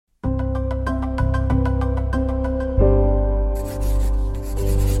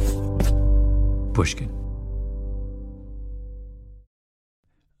Pushkin.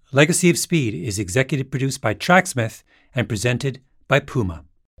 Legacy of Speed is executive produced by Tracksmith and presented by Puma.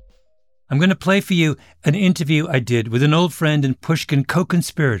 I'm going to play for you an interview I did with an old friend and Pushkin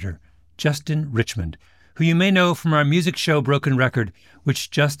co-conspirator, Justin Richmond, who you may know from our music show Broken Record, which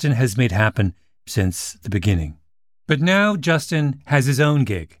Justin has made happen since the beginning. But now Justin has his own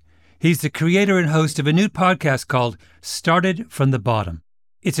gig. He's the creator and host of a new podcast called Started from the Bottom.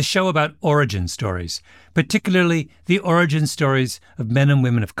 It's a show about origin stories, particularly the origin stories of men and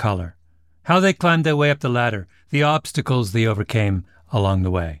women of color, how they climbed their way up the ladder, the obstacles they overcame along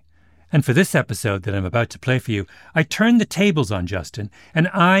the way. And for this episode that I'm about to play for you, I turned the tables on Justin and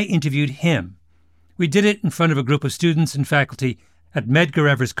I interviewed him. We did it in front of a group of students and faculty at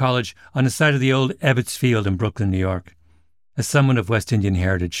Medgar College on the site of the old Ebbets Field in Brooklyn, New York. As someone of West Indian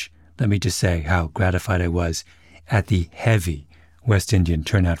heritage, let me just say how gratified I was at the heavy West Indian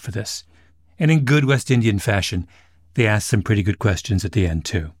turnout for this. And in good West Indian fashion, they asked some pretty good questions at the end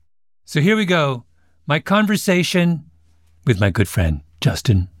too. So here we go, my conversation with my good friend,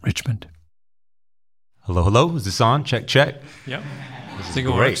 Justin Richmond. Hello, hello. Is this on? Check, check. Yep. I think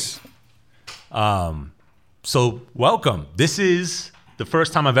it works. So welcome. This is the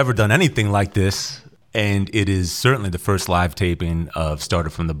first time I've ever done anything like this, and it is certainly the first live taping of Started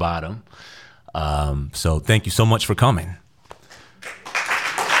from the Bottom. So thank you so much for coming.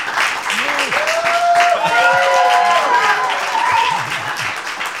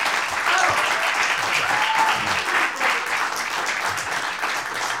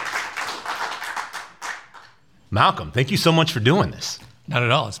 Malcolm, thank you so much for doing this. Not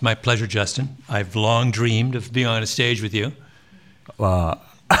at all. It's my pleasure, Justin. I've long dreamed of being on a stage with you.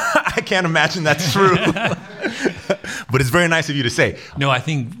 I can't imagine that's true. But it's very nice of you to say. No, I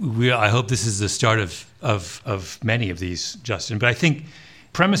think I hope this is the start of many of these, Justin. But I think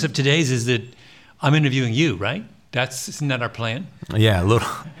premise of today's is that I'm interviewing you, right? Isn't that our plan? Yeah, a little.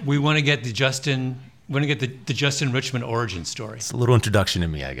 We want to get the Justin Richmond origin story. It's a little introduction to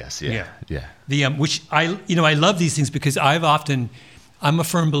me, I guess. Yeah. The which I love these things because I'm a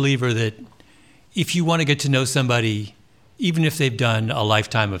firm believer that if you want to get to know somebody, even if they've done a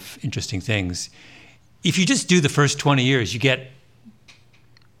lifetime of interesting things, if you just do the first 20 years, you get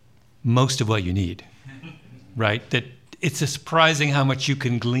most of what you need, right? That it's surprising how much you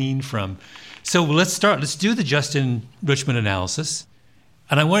can glean from. So let's start. Let's do the Justin Richmond analysis.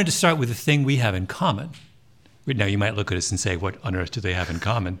 And I wanted to start with the thing we have in common. Now, you might look at us and say, what on earth do they have in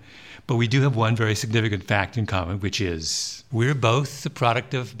common? But we do have one very significant fact in common, which is we're both the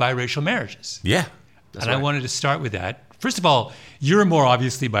product of biracial marriages. Yeah. And right. I wanted to start with that. First of all, you're more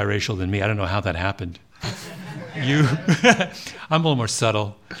obviously biracial than me. I don't know how that happened. I'm a little more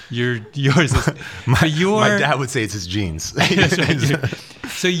subtle. Yours is... my dad would say it's his genes. That's right.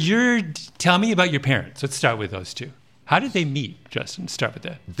 So tell me about your parents. Let's start with those two. How did they meet, Justin? Start with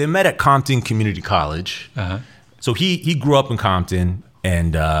that. They met at Compton Community College. Uh-huh. So he grew up in Compton,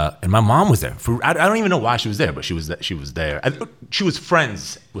 and my mom was there. I don't even know why she was there, but she was there. She was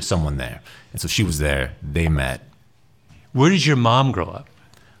friends with someone there, and so she was there. They met. Where did your mom grow up?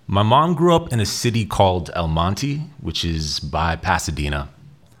 My mom grew up in a city called El Monte, which is by Pasadena.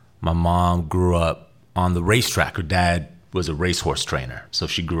 My mom grew up on the racetrack. Her dad was a racehorse trainer, so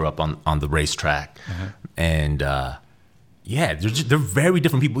she grew up on the racetrack, uh-huh. And. Yeah, they're very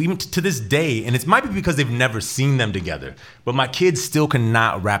different people, even to this day. And it might be because they've never seen them together. But my kids still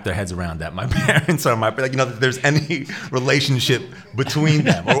cannot wrap their heads around that. My parents are that there's any relationship between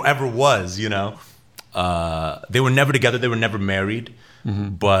them or ever was, They were never together. They were never married. Mm-hmm.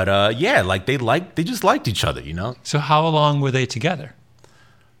 But they just liked each other, So how long were they together?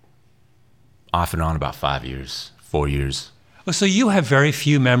 Off and on about 5 years, 4 years. Oh, so you have very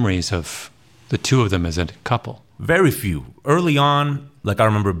few memories of the two of them as a couple. Very few. Early on, I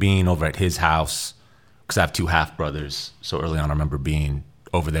remember being over at his house because I have two half brothers. So early on, I remember being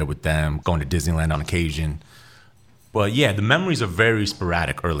over there with them, going to Disneyland on occasion. But yeah, the memories are very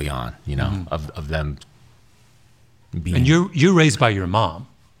sporadic early on, mm-hmm. of them being. And you're raised by your mom.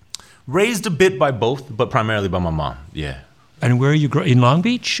 Raised a bit by both, but primarily by my mom. Yeah. And where are you in Long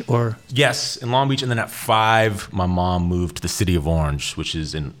Beach or? Yes, in Long Beach. And then at 5, my mom moved to the city of Orange, which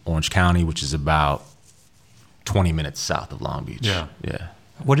is in Orange County, which is about 20 minutes south of Long Beach. Yeah. Yeah.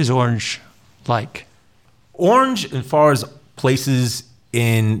 What is Orange like? Orange, as far as places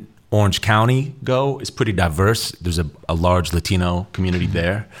in Orange County go, is pretty diverse. There's a large Latino community mm-hmm.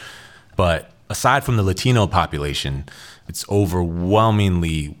 there. But aside from the Latino population, it's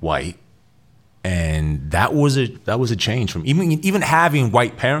overwhelmingly white. And that was a change from even having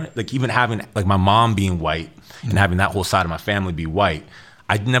white parents, even having my mom being white mm-hmm. and having that whole side of my family be white.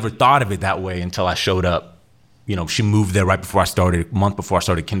 I never thought of it that way until I showed up. You know, she moved there a month before I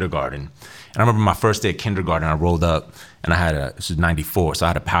started kindergarten. And I remember my first day at kindergarten, I rolled up and this was 94, so I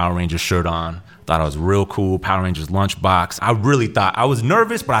had a Power Rangers shirt on. Thought I was real cool, Power Rangers lunchbox. I really thought, I was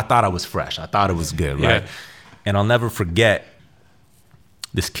nervous, but I thought I was fresh. I thought it was good, right? And I'll never forget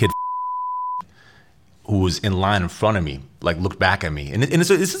this kid who was in line in front of me, like looked back at me. And this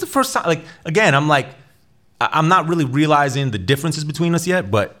is the first time, like, again, I'm not really realizing the differences between us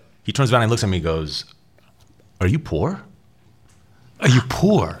yet, but he turns around and looks at me and goes, "Are you poor?" Are you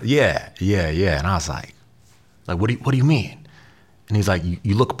poor? Yeah. And I was like, what do you mean? And he's like,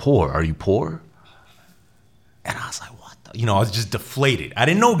 you look poor. Are you poor? And I was like, what the? You know, I was just deflated. I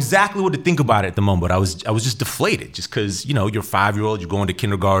didn't know exactly what to think about it at the moment, but I was just deflated just because, you know, you're a 5-year-old, you're going to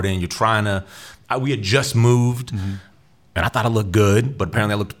kindergarten, you're trying to, we had just moved and I thought I looked good, but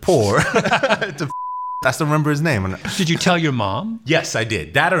apparently I looked poor. I still remember his name. Did you tell your mom? Yes, I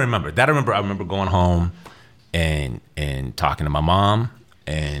did. I remember going home and talking to my mom.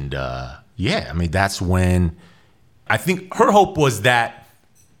 And that's when I think her hope was that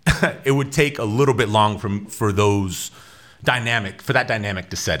it would take a little bit long for that dynamic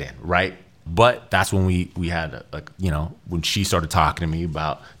to set in, right? But that's when we had, when she started talking to me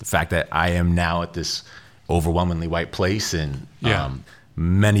about the fact that I am now at this overwhelmingly white place, and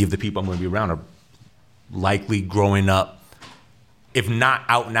many of the people I'm going to be around are likely growing up, if not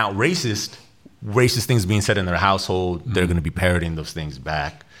out and out racist things being said in their household, they're going to be parroting those things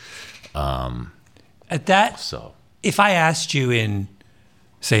back. If I asked you in,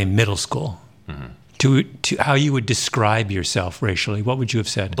 say, middle school, to how you would describe yourself racially, what would you have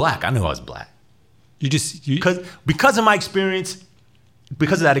said? Black. I knew I was black. Because of my experience,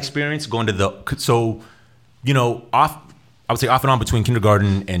 because of that experience, going to I would say off and on between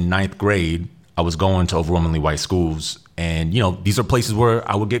kindergarten and 9th grade, I was going to overwhelmingly white schools, and these are places where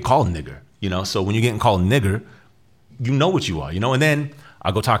I would get called nigger. So when you're getting called nigger, you know what you are, and then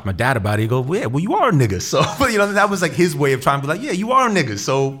I go talk to my dad about it. He go, yeah, well, you are a nigga. So, that was like his way of trying to be like, yeah, you are a nigga.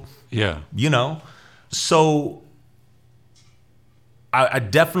 So, so I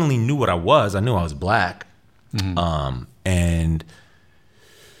definitely knew what I was. I knew I was black. And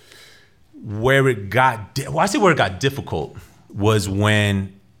where it got difficult was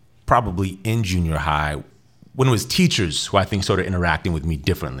when probably in junior high, when it was teachers who I think started interacting with me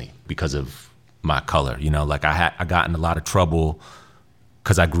differently because of my color. I got in a lot of trouble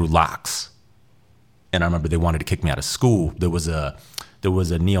because I grew locks, and I remember they wanted to kick me out of school. There was a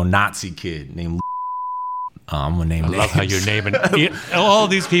neo-Nazi kid named. I'm gonna name. I love how you're naming all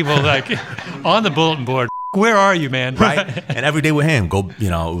these people like on the bulletin board. Where are you, man? Right. And every day with him, it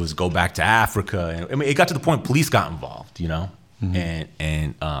was go back to Africa, and it got to the point police got involved.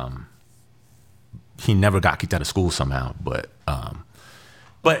 And he never got kicked out of school somehow. But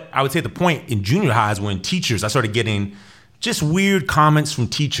I would say the point in junior high is when I started getting just weird comments from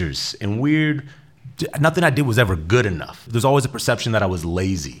teachers, and nothing I did was ever good enough. There's always a perception that I was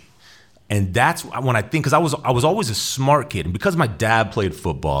lazy. And that's when I think, because I was always a smart kid, and because my dad played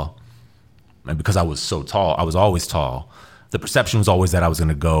football, and because I was so tall, I was always tall, the perception was always that I was going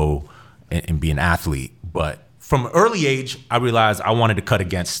to go and be an athlete. But from an early age, I realized I wanted to cut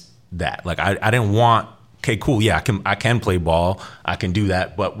against that. Like I didn't want, okay, cool, yeah, I can play ball, I can do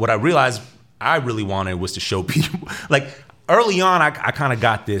that. But what I realized I really wanted was to show people, like early on, I kind of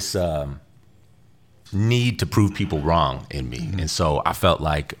got this need to prove people wrong in me. And so I felt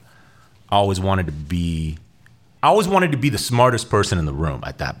like I always wanted to be the smartest person in the room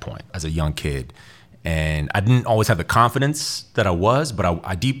at that point as a young kid. And I didn't always have the confidence that I was, but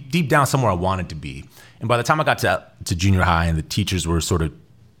I deep down somewhere I wanted to be. And by the time I got to junior high and the teachers were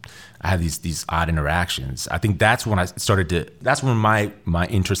I had these odd interactions, I think that's when that's when my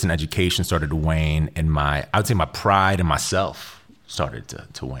interest in education started to wane, and I would say my pride in myself started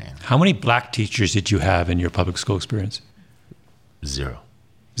to wane. How many black teachers did you have in your public school experience? Zero.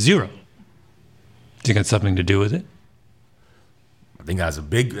 Do you think it's something to do with it? I think it has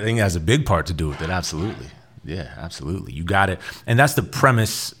a big part to do with it. Absolutely. Yeah, absolutely. You got it. And that's the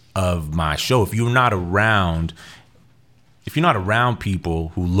premise of my show. If you're not around people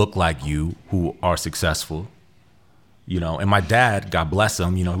who look like you, who are successful, and my dad, God bless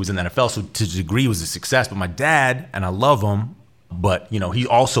him, he was in the NFL, so to a degree it was a success, but my dad, and I love him, but he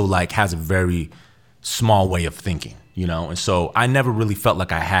also has a very small way of thinking, and so I never really felt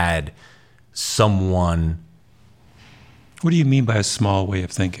like I had someone. What do you mean by a small way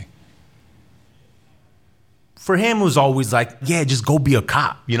of thinking? for him, it was always like, yeah, just go be a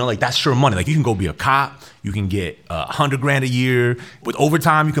cop. You know, like that's sure money. Like you can go be a cop. You can get $100,000 a year. With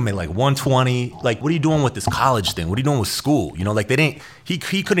overtime, you can make like 120. Like, what are you doing with this college thing? What are you doing with school? You know, like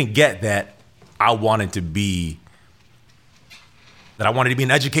he couldn't get that I wanted to be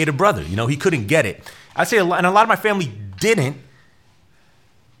an educated brother. You know, he couldn't get it. I'd say and a lot of my family didn't.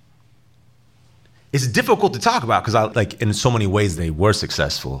 It's difficult to talk about because in so many ways they were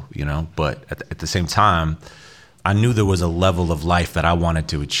successful, you know, but at the same time, I knew there was a level of life that I wanted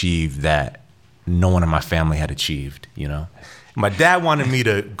to achieve that no one in my family had achieved, you know. My dad wanted me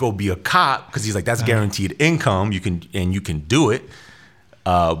to go be a cop because he's like, that's guaranteed income. You can do it.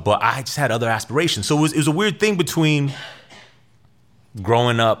 But I just had other aspirations. So it was a weird thing between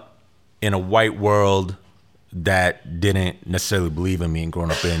growing up in a white world that didn't necessarily believe in me and growing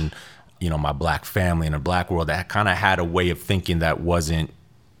up in, you know, my black family in a black world that kind of had a way of thinking that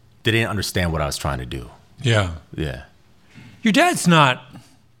they didn't understand what I was trying to do. Yeah. Yeah. Your dad's he's not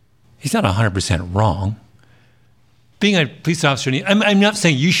 100% wrong. Being a police officer, I'm not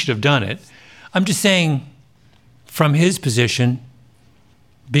saying you should have done it. I'm just saying from his position,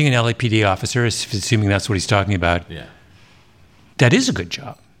 being an LAPD officer, assuming that's what he's talking about, that is a good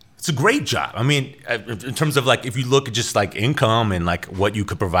job. It's a great job. I mean, in terms of like, if you look at just like income and like what you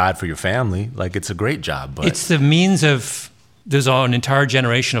could provide for your family, like it's a great job. But it's the means of, there's an entire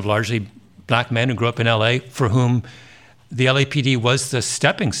generation of largely black men who grew up in LA for whom the LAPD was the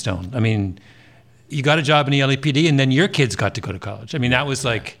stepping stone. I mean, you got a job in the LAPD and then your kids got to go to college. I mean, that was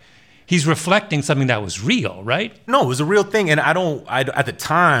like, he's reflecting something that was real, right? No, it was a real thing. And at the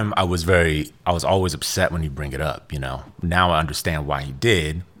time, I was always upset when you bring it up, you know. Now I understand why he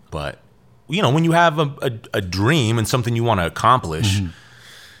did. But, you know, when you have a dream and something you want to accomplish,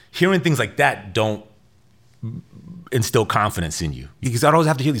 hearing things like that don't instill confidence in you. Because I'd always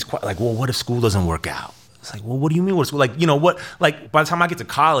have to hear these questions, like, well, what if school doesn't work out? It's like, well, what do you mean what if school? Like, you know, what? Like, by the time I get to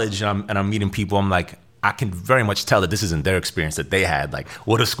college and I'm meeting people, I'm like, I can very much tell that this isn't their experience that they had. Like,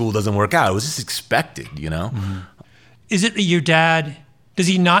 what if school doesn't work out? It was just expected, you know? Is it that your dad, does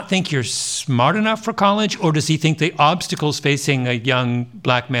he not think you're smart enough for college, or does he think the obstacles facing a young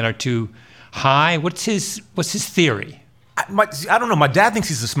black man are too high? What's his theory? I don't know. My dad thinks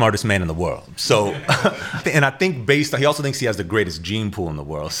he's the smartest man in the world. So, and I think he also thinks he has the greatest gene pool in the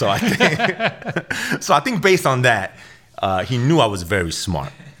world. So I think based on that, he knew I was very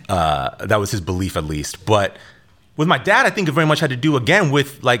smart. That was his belief, at least. But with my dad, I think it very much had to do, again,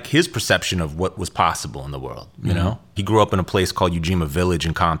 with like his perception of what was possible in the world. You know, he grew up in a place called Ujima Village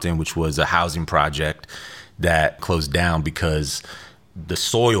in Compton, which was a housing project that closed down because the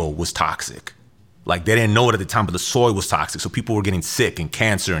soil was toxic. Like, they didn't know it at the time, but the soil was toxic. So people were getting sick and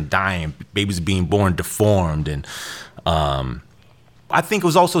cancer and dying, babies being born deformed. And I think it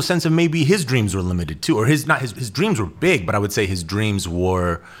was also a sense of maybe his dreams were limited too, or his dreams were big, but I would say his dreams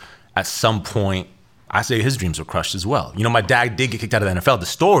were at some point, I say his dreams were crushed as well. You know, my dad did get kicked out of the NFL. The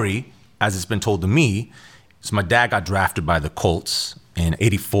story, as it's been told to me, is my dad got drafted by the Colts in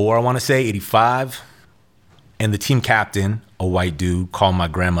 84, I want to say, 85. And the team captain, a white dude, called my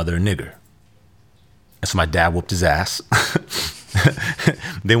grandmother a nigger. And so my dad whooped his ass.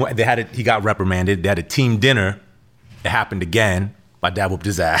 He got reprimanded. They had a team dinner. It happened again. My dad whooped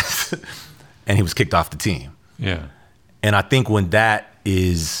his ass. And he was kicked off the team. Yeah. And I think when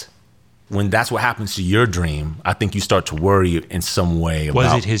that's what happens to your dream, I think you start to worry in some way about...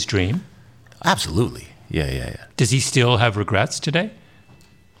 Was it his dream? Absolutely. Yeah. Does he still have regrets today?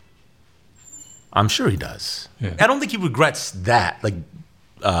 I'm sure he does. Yeah. I don't think he regrets that. Like,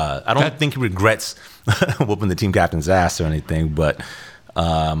 I don't think he regrets whooping the team captain's ass or anything. But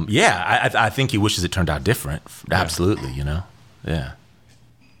I think he wishes it turned out different. Absolutely, you know? Yeah.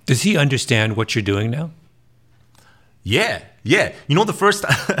 Does he understand what you're doing now? Yeah. You know, the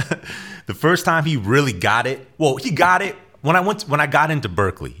first time he really got it. Well, he got it when I got into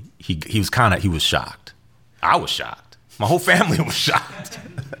Berkeley. He was shocked. I was shocked. My whole family was shocked.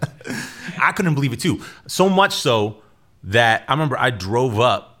 I couldn't believe it too. So much so that I remember I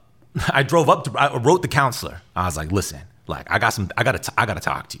wrote the counselor. I was like, listen, like I gotta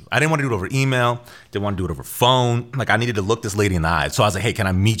talk to you. I didn't want to do it over email. Didn't want to do it over phone. Like, I needed to look this lady in the eyes. So I was like, hey, can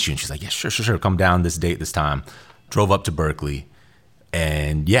I meet you? And she's like, yeah, sure. Come down this date, this time. Drove up to Berkeley.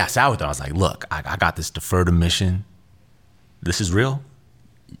 And yeah, I sat with her. I was like, look, I got this deferred admission. This is real?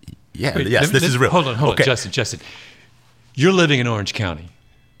 Yeah, this is real. Hold on, Justin. You're living in Orange County.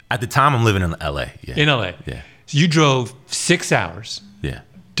 At the time, I'm living in LA. Yeah. In LA. Yeah. So you drove 6 hours. Yeah.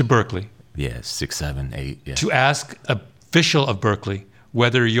 To Berkeley. Yeah, 6, 7, 8. Yeah. To ask an official of Berkeley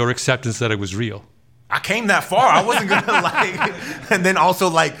whether your acceptance letter was real. I came that far. I wasn't gonna like, and then also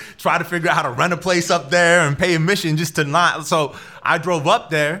like try to figure out how to rent a place up there and pay admission just to not. So I drove up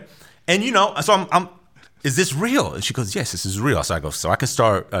there, and so I'm. Is this real? And she goes, yes, this is real. So I go, so I can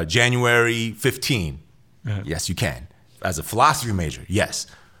start January 15. Yes, you can. As a philosophy major, yes.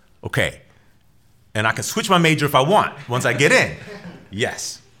 Okay. And I can switch my major if I want once I get in.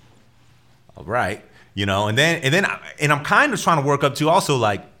 Yes. All right. And then I'm kind of trying to work up to also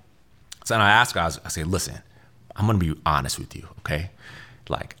like. So I ask her, I say, listen, I'm going to be honest with you, okay?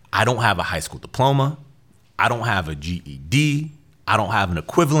 Like, I don't have a high school diploma. I don't have a GED. I don't have an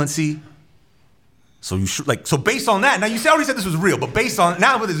equivalency. So so based on that, now you already said this was real, but based on,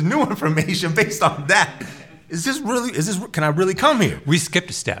 now with this new information, based on that, can I really come here? We skipped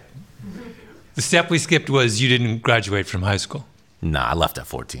a step. The step we skipped was you didn't graduate from high school. Nah, I left at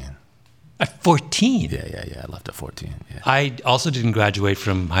 14. At 14? Yeah, I left at 14. Yeah. I also didn't graduate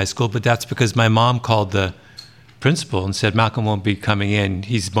from high school, but that's because my mom called the principal and said, Malcolm won't be coming in.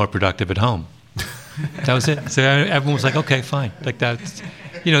 He's more productive at home. That was it. So everyone was like, okay, fine. Like that's,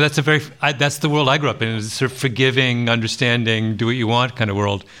 that's the world I grew up in. It was sort of forgiving, understanding, do what you want kind of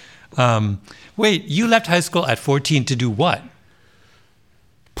world. Wait, you left high school at 14 to do what?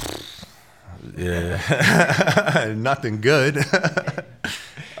 Yeah, nothing good.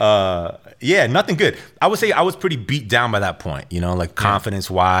 Nothing good. I would say I was pretty beat down by that point, like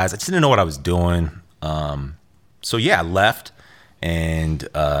confidence-wise. I just didn't know what I was doing. So I left, and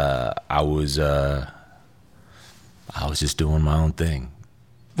I was just doing my own thing.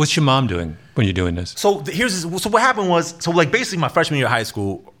 What's your mom doing when you're doing this? So what happened was, basically my freshman year of high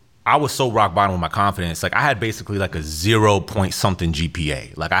school, I was so rock bottom with my confidence. Like I had basically like a 0 point something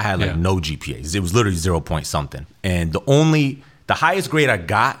GPA. Like I had like no GPAs. It was literally 0 point something. And the highest grade I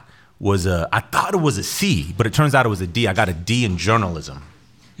got was I thought it was a C, but it turns out it was a D. I got a D in journalism.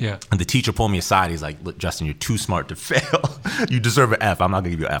 Yeah. And the teacher pulled me aside. He's like, look, Justin, you're too smart to fail. You deserve an F. I'm not going to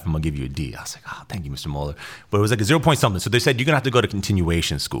give you an F. I'm going to give you a D. I was like, oh, thank you, Mr. Mueller. But it was like a 0 point something. So they said, you're going to have to go to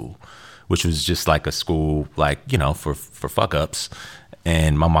continuation school, which was just like a school, like, for fuck ups.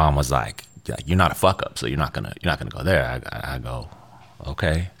 And my mom was like, you're not a fuck up, so you're not gonna go there. I go,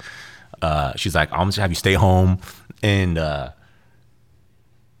 okay. She's like, I'm just gonna have you stay home. And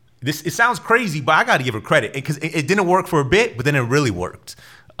it sounds crazy, but I got to give her credit because it didn't work for a bit, but then it really worked.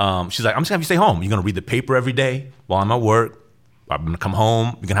 She's like, I'm just gonna have you stay home. You're gonna read the paper every day while I'm at work. I'm gonna come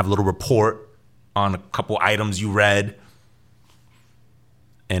home. You're gonna have a little report on a couple items you read.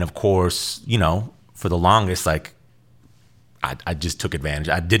 And of course, for the longest, like, I just took advantage.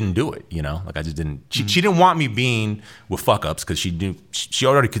 I didn't do it, like I just didn't. She didn't want me being with fuck ups because she knew she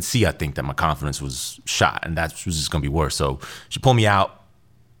already could see, I think, that my confidence was shot and that was just gonna be worse. So she pulled me out.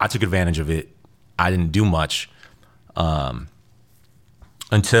 I took advantage of it. I didn't do much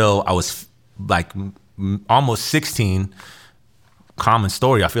until I was like almost 16. Common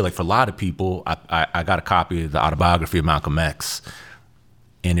story. I feel like for a lot of people, I got a copy of the autobiography of Malcolm X,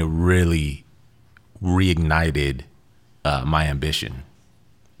 and it really reignited my ambition.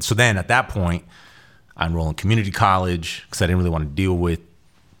 So then at that point, I enrolled in community college because I didn't really want to deal with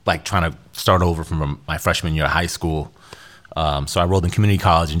like trying to start over from my freshman year of high school. So I enrolled in community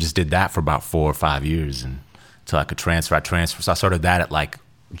college and just did that for about 4 or 5 years until I could transfer. So I started that at like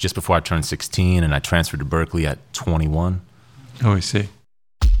just before I turned 16, and I transferred to Berkeley at 21. Oh, I see.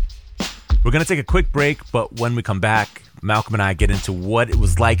 We're going to take a quick break, but when we come back, Malcolm and I get into what it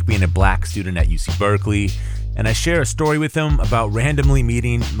was like being a black student at UC Berkeley, and I share a story with him about randomly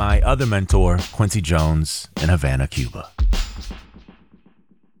meeting my other mentor, Quincy Jones, in Havana, Cuba.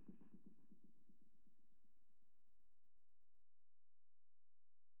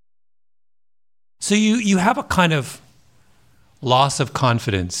 So you have a kind of loss of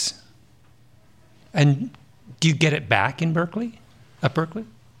confidence, and do you get it back in Berkeley, at Berkeley?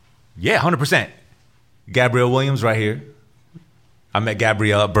 Yeah, 100%. Gabrielle Williams right here. I met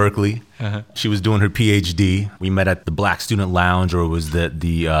Gabrielle at Berkeley. Uh-huh. She was doing her PhD. We met at the Black Student Lounge, or it was that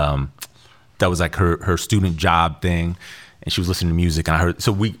was like her student job thing, and she was listening to music. And I heard,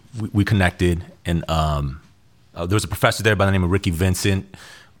 so we connected, and there was a professor there by the name of Ricky Vincent.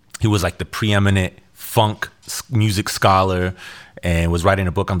 He was like the preeminent funk music scholar, and was writing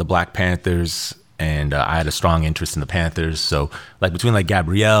a book on the Black Panthers. And I had a strong interest in the Panthers. So like between like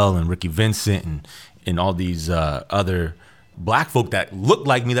Gabrielle and Ricky Vincent and all these other black folk that looked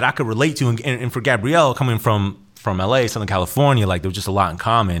like me that I could relate to, and for Gabrielle coming from LA, Southern California, like there was just a lot in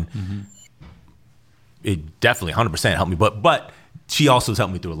common. Mm-hmm. It definitely 100% helped me, but she also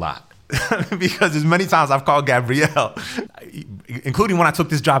helped me through a lot. Because as many times I've called Gabrielle, including when I took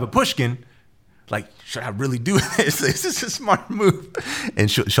this job at Pushkin, like, should I really do this? Is this a smart move? And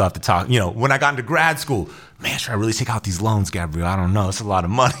she'll have to talk. When I got into grad school, man, should I really take out these loans, Gabrielle? I don't know. It's a lot of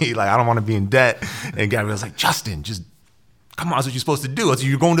money. Like, I don't want to be in debt. And Gabrielle's like, Justin, just come on. That's what you're supposed to do. That's what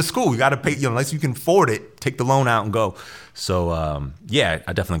you're going to school. You got to pay, unless you can afford it, take the loan out and go. So, I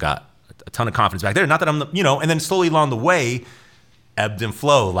definitely got a ton of confidence back there. Not that I'm, and then slowly along the way, ebbed and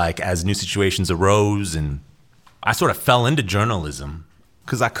flow, like as new situations arose. And I sort of fell into journalism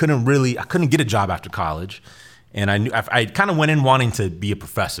because I couldn't get a job after college. And I kind of went in wanting to be a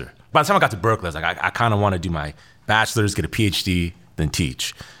professor. By the time I got to Berkeley, I was like, I kind of want to do my bachelor's, get a PhD, then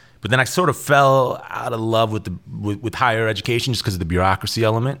teach. But then I sort of fell out of love with higher education just because of the bureaucracy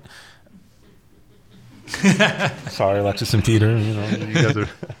element. Sorry, Alexis and Peter, you guys are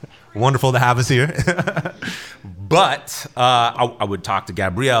wonderful to have us here. But I would talk to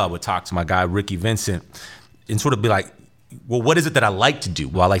Gabrielle, I would talk to my guy, Ricky Vincent, and sort of be like, well, what is it that I like to do?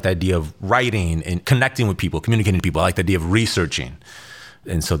 Well, I like the idea of writing and connecting with people, communicating with people. I like the idea of researching.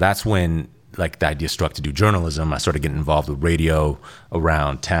 And so that's when like the idea struck to do journalism. I started getting involved with radio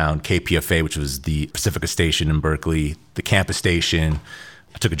around town, KPFA, which was the Pacifica station in Berkeley, the campus station.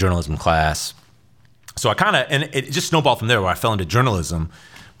 I took a journalism class. So and it just snowballed from there where I fell into journalism.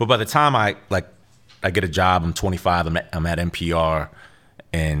 But by the time I get a job, I'm 25, I'm at NPR,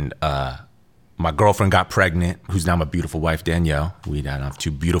 and my girlfriend got pregnant, who's now my beautiful wife, Danielle. We have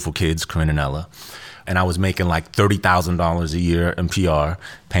two beautiful kids, Corinne and Ella. And I was making like $30,000 a year at NPR,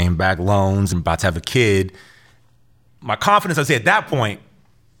 paying back loans and about to have a kid. My confidence, I'd say at that point,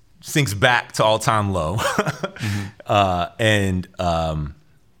 sinks back to all-time low. Mm-hmm.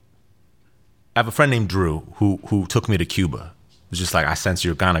 I have a friend named Drew who took me to Cuba. It was just like, I sense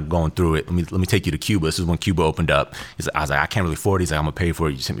you're kind of going through it. Let me take you to Cuba. This is when Cuba opened up. I was like, I can't really afford it. He's like, I'm going to pay for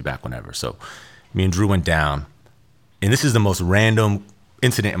it. You send me back whenever. So me and Drew went down. And this is the most random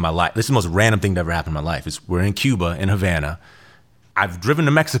incident in my life. This is the most random thing that ever happened in my life. We're in Cuba, in Havana. I've driven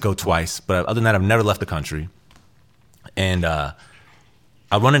to Mexico twice, but other than that, I've never left the country. And I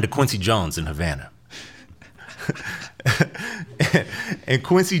run into Quincy Jones in Havana. And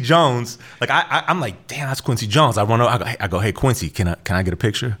Quincy Jones, like I'm like, damn, that's Quincy Jones. I run over, I go, hey Quincy, can I get a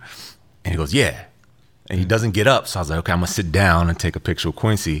picture? And he goes, yeah. And he doesn't get up, so I was like, okay, I'm gonna sit down and take a picture with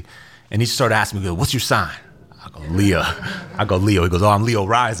Quincy. And he started asking me, what's your sign? I go, Leo. He goes, oh, I'm Leo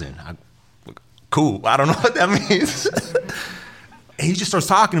Rising. Cool. I don't know what that means. And he just starts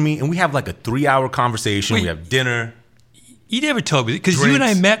talking to me, and we have like a 3-hour conversation. Wait, we have dinner. You never told me, because you and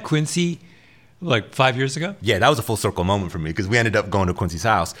I met Quincy like 5 years ago? Yeah, that was a full circle moment for me because we ended up going to Quincy's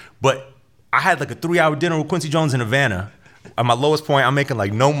house. But I had like a 3-hour dinner with Quincy Jones in Havana. At my lowest point, I'm making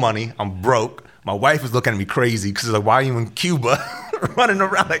like no money. I'm broke. My wife was looking at me crazy because like, why are you in Cuba running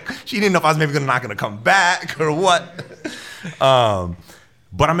around? Like, she didn't know if I was maybe not going to come back or what.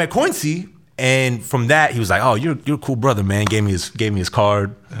 But I met Quincy, and from that, he was like, oh, you're a cool brother, man. Gave me his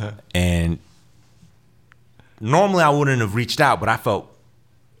card. Uh-huh. And normally I wouldn't have reached out, but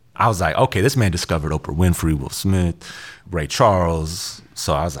I was like, okay, this man discovered Oprah Winfrey, Will Smith, Ray Charles.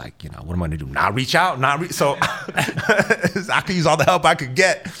 So I was like, what am I gonna do? Not reach out? So I could use all the help I could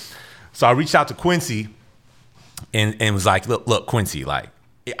get. So I reached out to Quincy and was like, look, Quincy, like,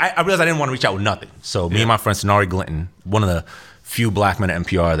 I realized I didn't want to reach out with nothing. So me and my friend Sonari Glinton, one of the few black men at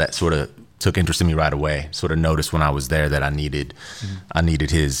NPR that sort of took interest in me right away, sort of noticed when I was there that I needed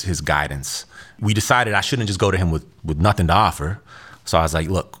his guidance. We decided I shouldn't just go to him with nothing to offer. So I was like,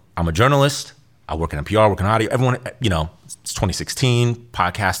 look, I'm a journalist. I work in NPR, work in audio. Everyone, it's 2016.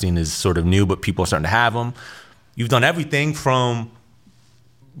 Podcasting is sort of new, but people are starting to have them. You've done everything from,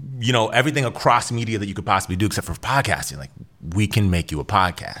 everything across media that you could possibly do except for podcasting. Like, we can make you a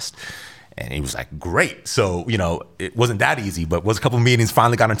podcast. And he was like, great. So, it wasn't that easy, but was a couple of meetings,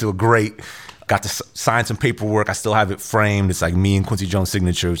 finally got into got to sign some paperwork. I still have it framed. It's like me and Quincy Jones'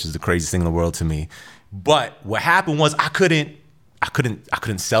 signature, which is the craziest thing in the world to me. But what happened was I couldn't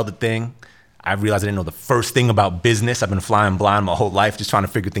sell the thing. I realized I didn't know the first thing about business. I've been flying blind my whole life, just trying to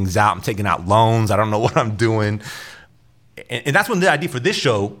figure things out. I'm taking out loans. I don't know what I'm doing. And that's when the idea for this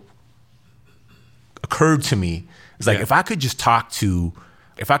show occurred to me. It's like, if I could talk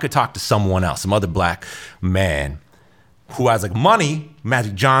to someone else, some other black man who has like money,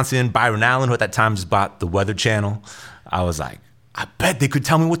 Magic Johnson, Byron Allen, who at that time just bought the Weather Channel. I was like, I bet they could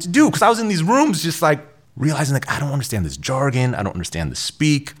tell me what to do. Because I was in these rooms just like realizing like, I don't understand this jargon. I don't understand the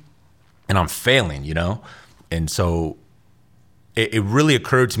speak. And I'm failing, And so it really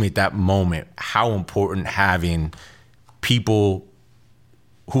occurred to me at that moment how important having people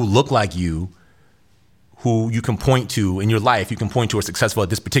who look like you, who you can point to in your life, you can point to are successful at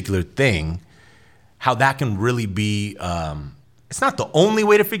this particular thing, how that can really be it's not the only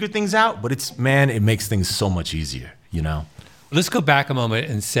way to figure things out, but it makes things so much easier, you know? Let's go back a moment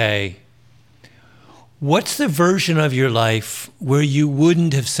and say, what's the version of your life where you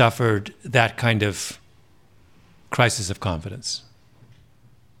wouldn't have suffered that kind of crisis of confidence?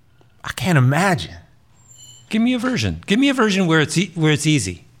 I can't imagine. Give me a version. Give me a version where it's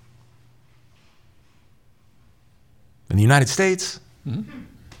easy. In the United States? Mm-hmm.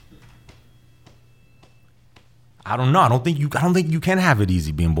 I don't know. I don't think you can have it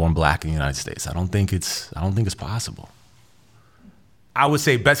easy being born black in the United States. I don't think it's possible. I would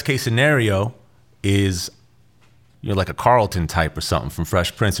say best case scenario is you're like a Carlton type or something from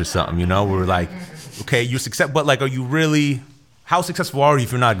Fresh Prince or something, you know, where like, okay, you're successful, but like, are you really, how successful are you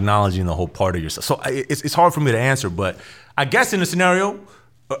if you're not acknowledging the whole part of yourself? So it's hard for me to answer, but I guess in a scenario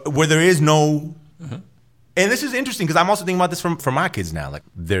where there is no, and this is interesting because I'm also thinking about this for my kids now. Like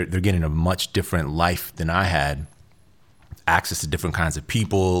they're getting a much different life than I had, access to different kinds of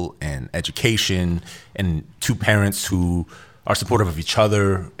people and education, and two parents who are supportive of each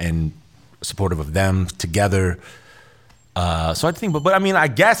other and supportive of them together. So I think, but I mean, I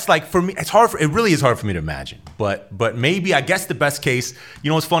guess like for me, it really is hard for me to imagine. But maybe I guess the best case, you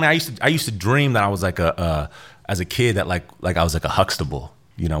know, it's funny. I used to dream that I was like as a kid that like I was like a Huxtable,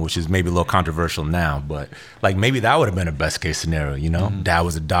 you know, which is maybe a little controversial now, but like maybe that would have been a best case scenario, you know. Mm-hmm. Dad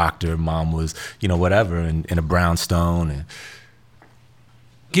was a doctor, mom was, you know, whatever, in a brownstone. And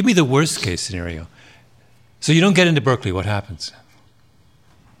give me the worst case scenario. So you don't get into Berkeley, what happens?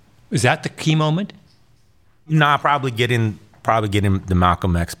 Is that the key moment? Nah, probably getting the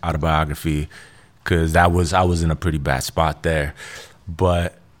Malcolm X autobiography, because I was in a pretty bad spot there.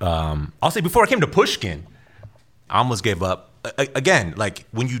 But I'll say before I came to Pushkin, I almost gave up. Again, like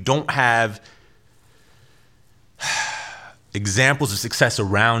when you don't have examples of success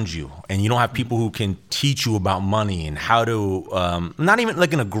around you, and you don't have people who can teach you about money and how to, not even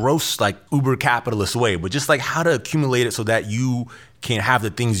like in a gross, like uber capitalist way, but just like how to accumulate it so that you can have the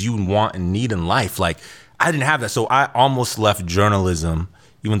things you want and need in life. Like I didn't have that. So I almost left journalism,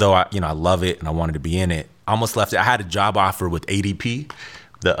 even though I love it and I wanted to be in it. I almost left it. I had a job offer with ADP,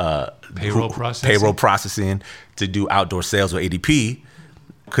 the payroll processing to do outdoor sales with ADP.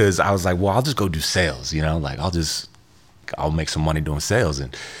 Cause I was like, well, I'll just go do sales, you know, like I'll make some money doing sales.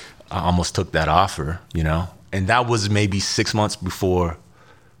 And I almost took that offer, you know, and that was maybe 6 months before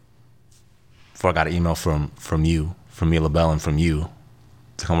I got an email from you, from Mia LaBelle and from you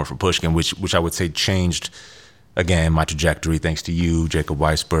to come work for Pushkin, which I would say changed, again, my trajectory, thanks to you, Jacob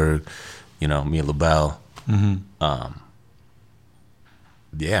Weisberg, you know, Mia LaBelle. Mm-hmm.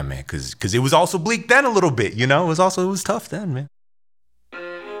 Yeah, man, because it was also bleak then a little bit, you know? It was tough then, man.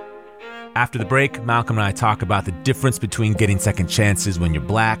 After the break, Malcolm and I talk about the difference between getting second chances when you're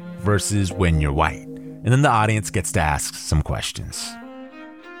black versus when you're white. And then the audience gets to ask some questions.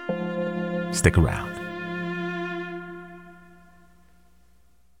 Stick around.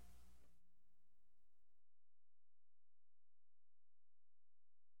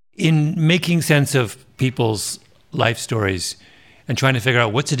 In making sense of people's life stories and trying to figure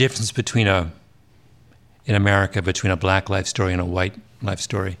out what's the difference between in America, between a black life story and a white life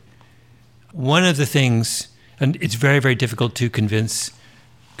story, one of the things, and it's very, very difficult to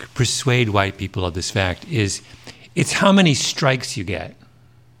persuade white people of this fact, is it's how many strikes you get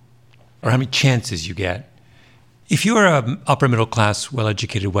or how many chances you get. If you're an upper middle class,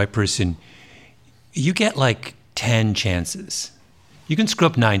 well-educated white person, you get like 10 chances. You can screw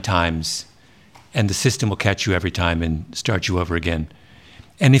up 9 times and the system will catch you every time and start you over again.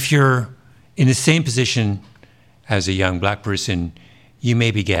 And if you're in the same position as a young black person, you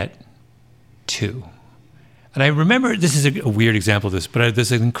maybe get 2. And I remember, this is a weird example of this, but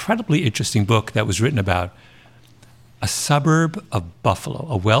there's an incredibly interesting book that was written about a suburb of Buffalo,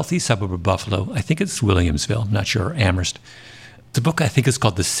 a wealthy suburb of Buffalo. I think it's Williamsville, I'm not sure, Amherst. The book, I think, is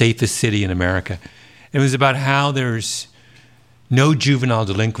called The Safest City in America. It was about how there's no juvenile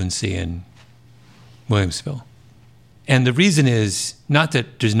delinquency in Williamsville. And the reason is not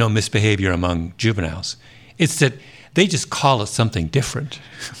that there's no misbehavior among juveniles. It's that they just call it something different,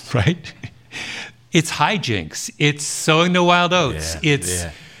 right? It's hijinks. It's sowing the wild oats.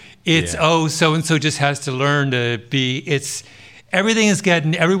 So-and-so just has to learn to be,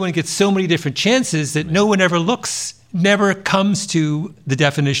 everyone gets so many different chances that no one never comes to the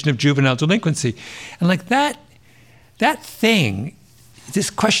definition of juvenile delinquency. And like that thing, this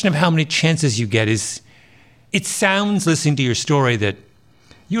question of how many chances you get it sounds, listening to your story, that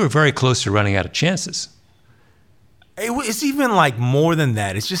you were very close to running out of chances. It's even like more than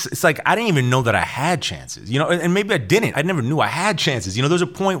that. It's like I didn't even know that I had chances, you know, and maybe I didn't. I never knew I had chances. You know, there's a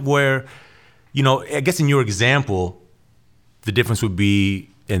point where, you know, I guess in your example, The difference would be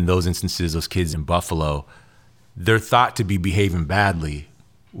in those instances, those kids in Buffalo, they're thought to be behaving badly,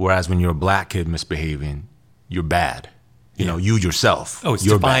 whereas when you're a black kid misbehaving, you're bad. You know, you yourself. Oh, it's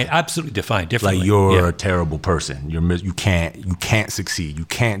you're defined, bad. absolutely defined differently. Like you're a terrible person. You can't succeed. You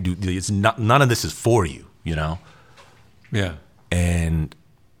can't do. None of this is for you. You know. Yeah. And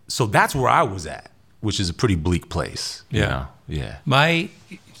so that's where I was at, which is a pretty bleak place. Yeah. You know? Yeah.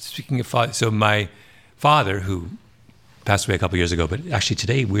 Speaking of father, so my father, who passed away a couple years ago, but actually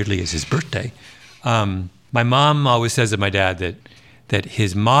today, weirdly, is his birthday. My mom always says of my dad that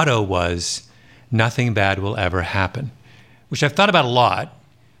his motto was, "Nothing bad will ever happen," which I've thought about a lot.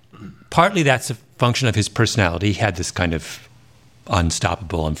 Partly that's a function of his personality. He had this kind of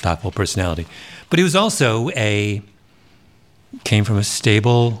unstoppable personality. But he was also came from a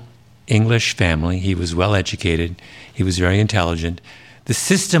stable English family. He was well educated. He was very intelligent. The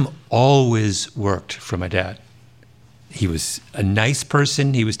system always worked for my dad. He was a nice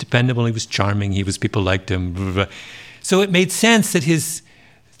person. He was dependable. He was charming. People liked him. Blah, blah, blah. So it made sense that his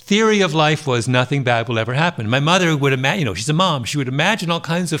theory of life was nothing bad will ever happen. My mother would imagine, she's a mom. She would imagine all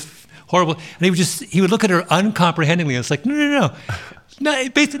kinds of horrible, and he would look at her uncomprehendingly. And it's like, no.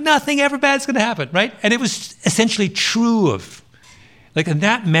 Basically, nothing ever bad is going to happen, right? And it was essentially true of, and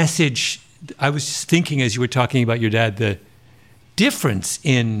that message. I was just thinking as you were talking about your dad, the difference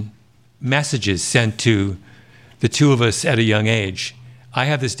in messages sent to the two of us at a young age. I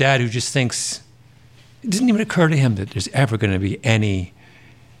have this dad who just thinks, it doesn't even occur to him that there's ever going to be any,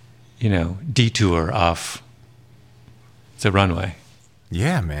 detour off the runway.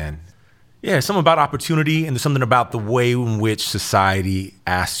 Yeah, man. Yeah, something about opportunity, and there's something about the way in which society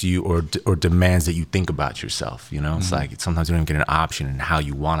asks you or demands that you think about yourself. You know, it's like sometimes you don't even get an option in how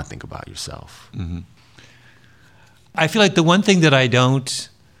you want to think about yourself. Mm-hmm. I feel like the one thing that I don't,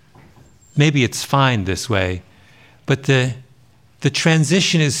 maybe it's fine this way, but the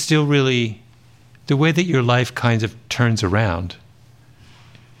transition is still really the way that your life kind of turns around.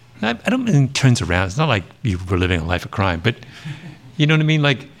 I don't mean turns around. It's not like you were living a life of crime, but you know what I mean?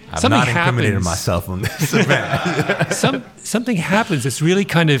 Like I've not incriminated myself on this event. Something happens that's really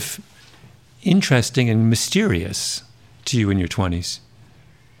kind of interesting and mysterious to you in your 20s.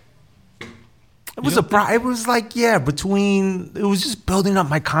 It was it was just building up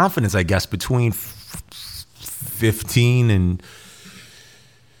my confidence, I guess, between 15 and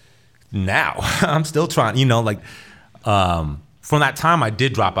now. I'm still trying, from that time I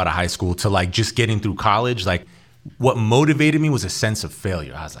did drop out of high school to just getting through college, what motivated me was a sense of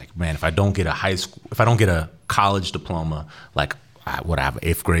failure. I was like, man, if I don't get a college diploma, I have an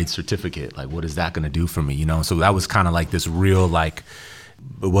 8th grade certificate, what is that going to do for me? So that was kind of this real, it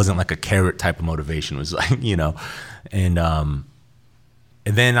wasn't like a carrot type of motivation. It was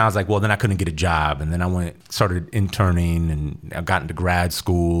and then I was like, well, then I couldn't get a job. And then started interning, and I got into grad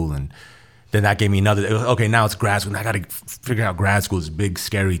school, and then that gave me okay, now it's grad school. And I got to figure out grad school is a big,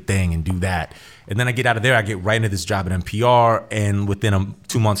 scary thing and do that. And then I get out of there, I get right into this job at NPR, and within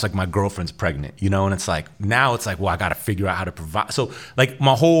 2 months, my girlfriend's pregnant, and it's now it's well, I got to figure out how to provide. So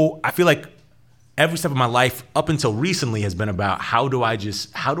I feel like every step of my life up until recently has been about how do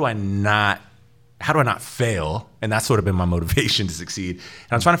I not fail? And that's sort of been my motivation to succeed.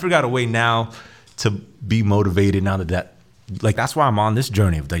 And I'm trying to figure out a way now to be motivated now that that's why I'm on this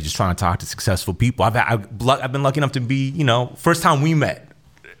journey of just trying to talk to successful people. I've been lucky enough to be, first time we met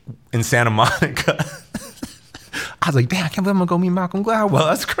in Santa Monica. I was like, damn, I can't believe I'm gonna go meet Malcolm Gladwell.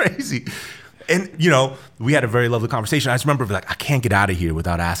 That's crazy. And, we had a very lovely conversation. I just remember I can't get out of here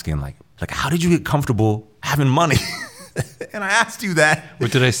without asking how did you get comfortable having money? And I asked you that.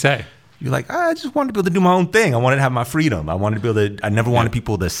 What did I say? You're like, I just wanted to be able to do my own thing. I wanted to have my freedom. I never wanted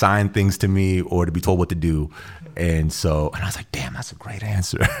people to assign things to me or to be told what to do. And I was like, damn, that's a great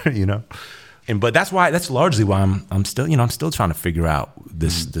answer, But that's largely why I'm still trying to figure out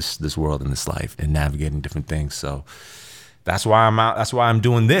this world and this life and navigating different things. So that's why I'm out. That's why I'm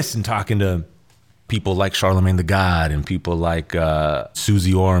doing this and talking to people like Charlemagne the God and people like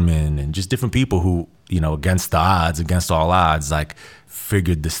Susie Orman and just different people who, against all odds,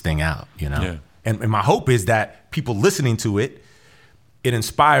 figured this thing out, Yeah. And my hope is that people listening to it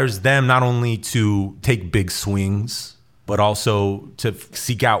inspires them not only to take big swings, but also to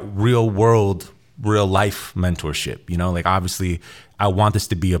seek out real life mentorship. Obviously I want this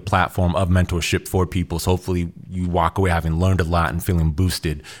to be a platform of mentorship for people. So hopefully you walk away having learned a lot and feeling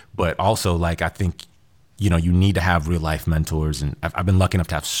boosted, but also I think, you need to have real life mentors. And I've been lucky enough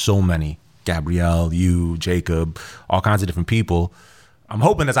to have so many, Gabrielle, you, Jacob, all kinds of different people. I'm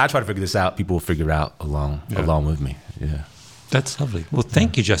hoping as I try to figure this out, people will figure it out along with me. Yeah. That's lovely. Well,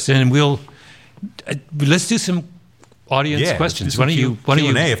 thank you, Justin. And let's do some audience questions. Why don't you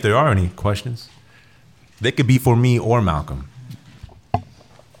Q&A if there are any questions. They could be for me or Malcolm.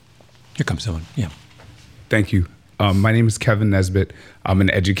 Here comes someone. Yeah. Thank you. My name is Kevin Nesbitt. I'm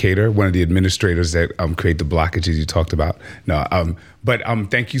an educator, one of the administrators that create the blockages you talked about. But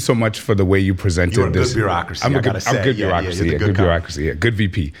thank you so much for the way you presented You're a this. good bureaucracy. I'm good bureaucracy. Good bureaucracy. Good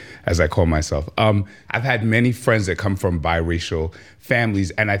VP, as I call myself. I've had many friends that come from biracial families,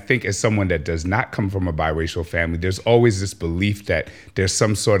 and I think as someone that does not come from a biracial family, there's always this belief that there's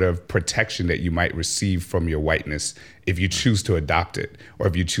some sort of protection that you might receive from your whiteness if you choose to adopt it or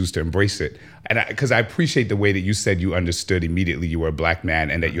if you choose to embrace it. And because I appreciate the way that you said you understood immediately you were a black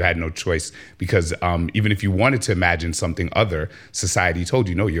man and that you had no choice because even if you wanted to imagine something other, society told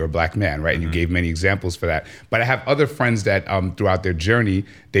you, no, you're a black man, right? And you gave many examples for that. But I have other friends that throughout their journey,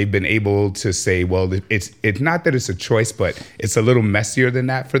 they've been able to say, well, it's not that it's a choice, but it's a little messier than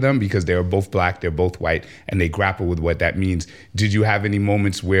that for them because they're both black, they're both white, and they grapple with what that means. Did you have any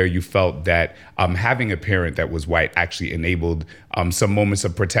moments where you felt that having a parent that was white actually enabled some moments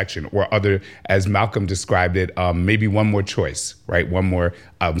of protection or other, as Malcolm described it, maybe one more choice, right? One more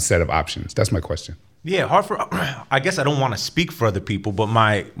set of options. That's my question. Yeah, I guess I don't want to speak for other people, but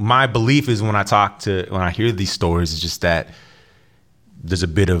my belief is when I hear these stories, it's just that there's a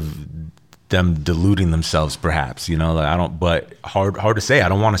bit of them deluding themselves, perhaps, but hard to say. I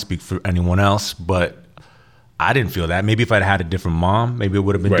don't want to speak for anyone else, but I didn't feel that. Maybe if I'd had a different mom, maybe it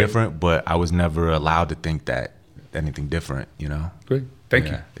would have been different, but I was never allowed to think that anything different, Great. Thank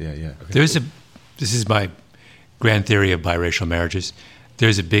you. Yeah. Okay. This is my grand theory of biracial marriages.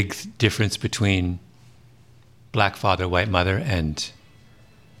 There's a big difference between black father, white mother, and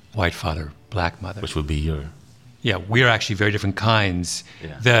white father, black mother. Which would be your... Yeah, we're actually very different kinds.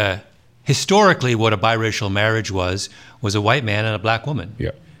 Yeah. Historically, what a biracial marriage was a white man and a black woman.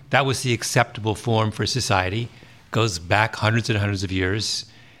 Yeah. That was the acceptable form for society. Goes back hundreds and hundreds of years.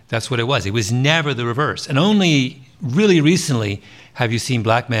 That's what it was. It was never the reverse. And only really recently have you seen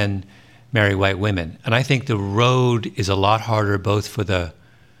black men marry white women. And I think the road is a lot harder both for the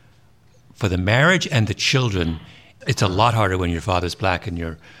marriage and the children. It's a lot harder when your father's black and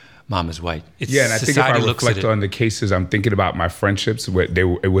your mom is white. And I think if I reflect on the cases, I'm thinking about my friendships where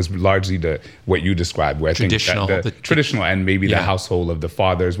it was largely what you described, where traditional, I think the traditional and maybe the household of the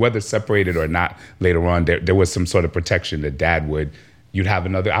fathers, whether separated or not later on, there was some sort of protection that you'd have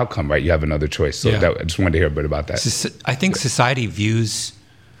another outcome, right? You have another choice. So I just wanted to hear a bit about that. I think society views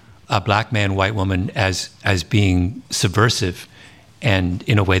a black man, white woman as being subversive, and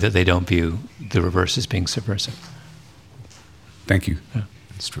in a way that they don't view the reverse as being subversive. Thank you. Yeah.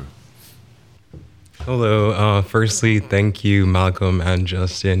 It's true. Hello. Firstly, thank you, Malcolm and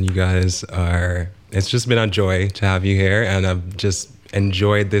Justin. You guys it's just been a joy to have you here, and I've just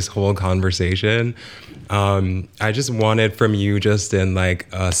enjoyed this whole conversation. I just wanted from you, Justin, like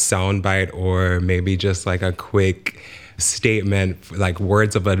a soundbite or maybe just like a quick statement, like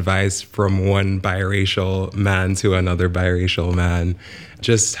words of advice from one biracial man to another biracial man,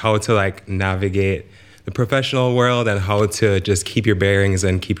 just how to like navigate the professional world and how to just keep your bearings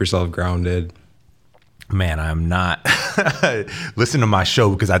and keep yourself grounded. Man, I'm not listening to my show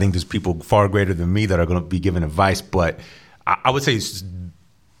because I think there's people far greater than me that are going to be giving advice. But I would say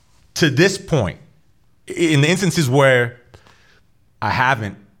to this point, in the instances where I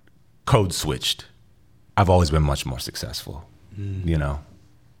haven't code switched, I've always been much more successful.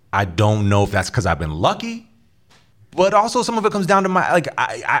 I don't know if that's because I've been lucky, but also some of it comes down to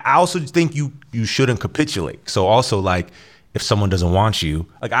I also think you shouldn't capitulate. So also like if someone doesn't want you,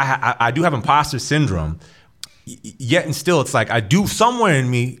 like I do have imposter syndrome, yet and still it's like I do somewhere in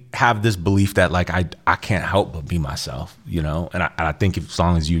me have this belief that like I can't help but be myself, and I think as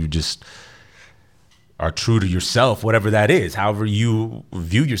long as you just are true to yourself, whatever that is, however you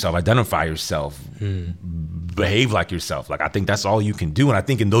view yourself, identify yourself, behave like yourself. Like, I think that's all you can do. And I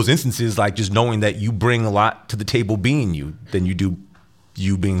think in those instances, like just knowing that you bring a lot to the table being you than you do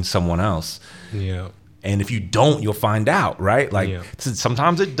you being someone else. Yeah. And if you don't, you'll find out, right? Like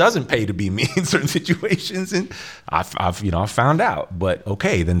sometimes it doesn't pay to be me in certain situations. And I've found out, but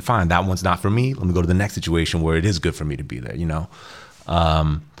okay, then fine. That one's not for me. Let me go to the next situation where it is good for me to be there,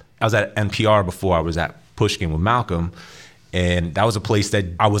 I was at NPR before I was at Pushkin with Malcolm, and that was a place that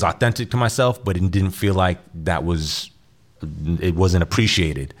I was authentic to myself, but it didn't feel like it wasn't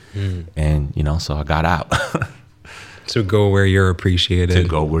appreciated. And, so I got out. To go where you're appreciated.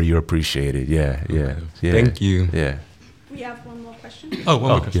 Yeah. Thank you. Yeah. We have one more question. One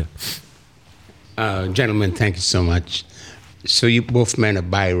more question. Yeah. Gentlemen, thank you so much. So you both men are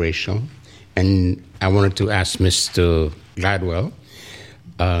biracial, and I wanted to ask Mr. Gladwell,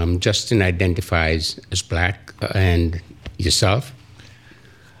 Justin identifies as black, And yourself?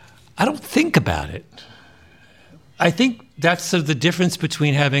 I don't think about it. I think that's sort of the difference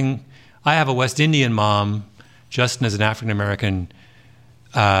between I have a West Indian mom, Justin is an African-American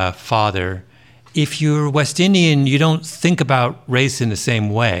father. If you're West Indian, you don't think about race in the same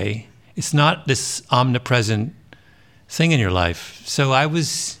way. It's not this omnipresent thing in your life. So I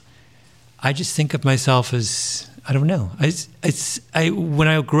just think of myself as, I don't know. When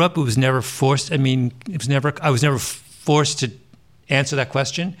I grew up, it was never forced. I was never forced to answer that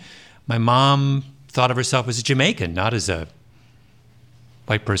question. My mom thought of herself as a Jamaican, not as a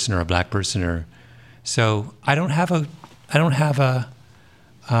white person or a black person, so I don't have a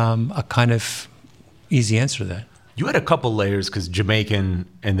kind of easy answer to that. You had a couple layers, because Jamaican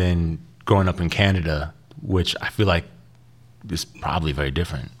and then growing up in Canada, which I feel like is probably very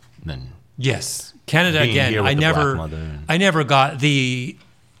different than yes, Canada again. I never got the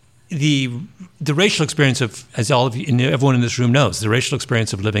racial experience of, as all of you, and everyone in this room knows, the racial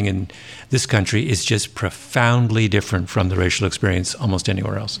experience of living in this country is just profoundly different from the racial experience almost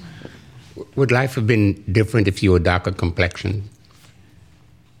anywhere else. Would life have been different if you were darker complexion?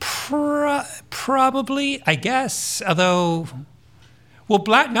 Probably, I guess. Although, well,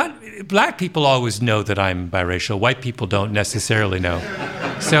 black people always know that I'm biracial. White people don't necessarily know.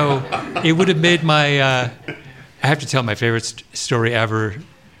 So it would have made my. I have to tell my favorite story ever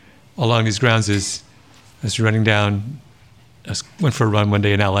along these grounds is I went for a run one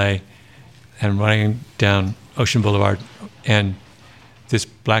day in LA, and running down Ocean Boulevard, and this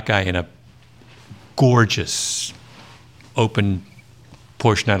black guy in a gorgeous open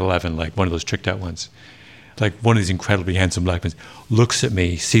Porsche 911, like one of those tricked out ones, like one of these incredibly handsome black men, looks at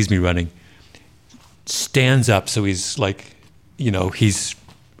me, sees me running, stands up, so he's like, he's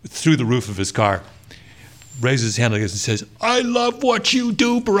through the roof of his car, raises his hand like this and says, "I love what you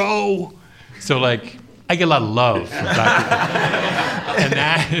do, bro." So like, I get a lot of love from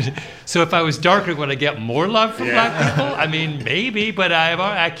black people. So if I was darker, would I get more love from black people? I mean, maybe, but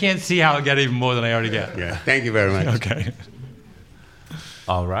I can't see how I get even more than I already get. Yeah. Thank you very much. Okay.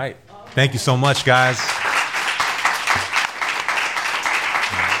 All right. Thank you so much, guys.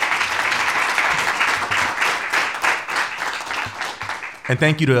 And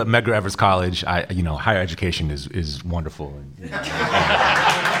thank you to Medgar Evers College. Higher education is wonderful.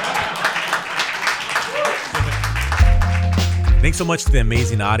 Thanks so much to the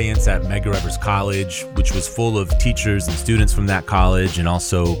amazing audience at Medgar Evers College, which was full of teachers and students from that college, and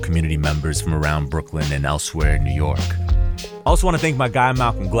also community members from around Brooklyn and elsewhere in New York. I also want to thank my guy,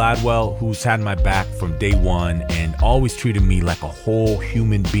 Malcolm Gladwell, who's had my back from day one and always treated me like a whole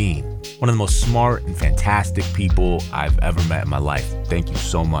human being. One of the most smart and fantastic people I've ever met in my life. Thank you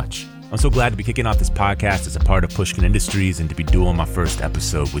so much. I'm so glad to be kicking off this podcast as a part of Pushkin Industries and to be doing my first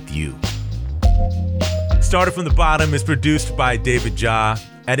episode with you. Started from the Bottom is produced by David Jha,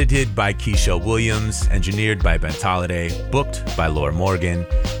 edited by Keishel Williams, engineered by Ben Tolliday, booked by Laura Morgan,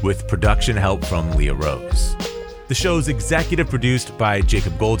 with production help from Leah Rose. The show is executive produced by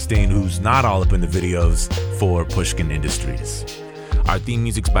Jacob Goldstein, who's not all up in the videos for Pushkin Industries. Our theme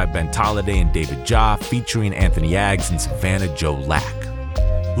music's by Ben Tolliday and David Jha, featuring Anthony Aggs and Savannah Joe Lack.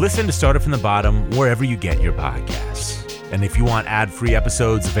 Listen to Started from the Bottom wherever you get your podcasts. And if you want ad-free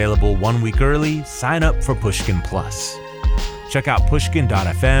episodes available 1 week early, sign up for Pushkin Plus. Check out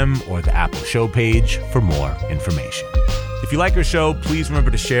pushkin.fm or the Apple show page for more information. If you like our show, please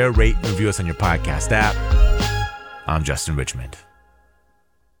remember to share, rate, and review us on your podcast app. I'm Justin Richmond.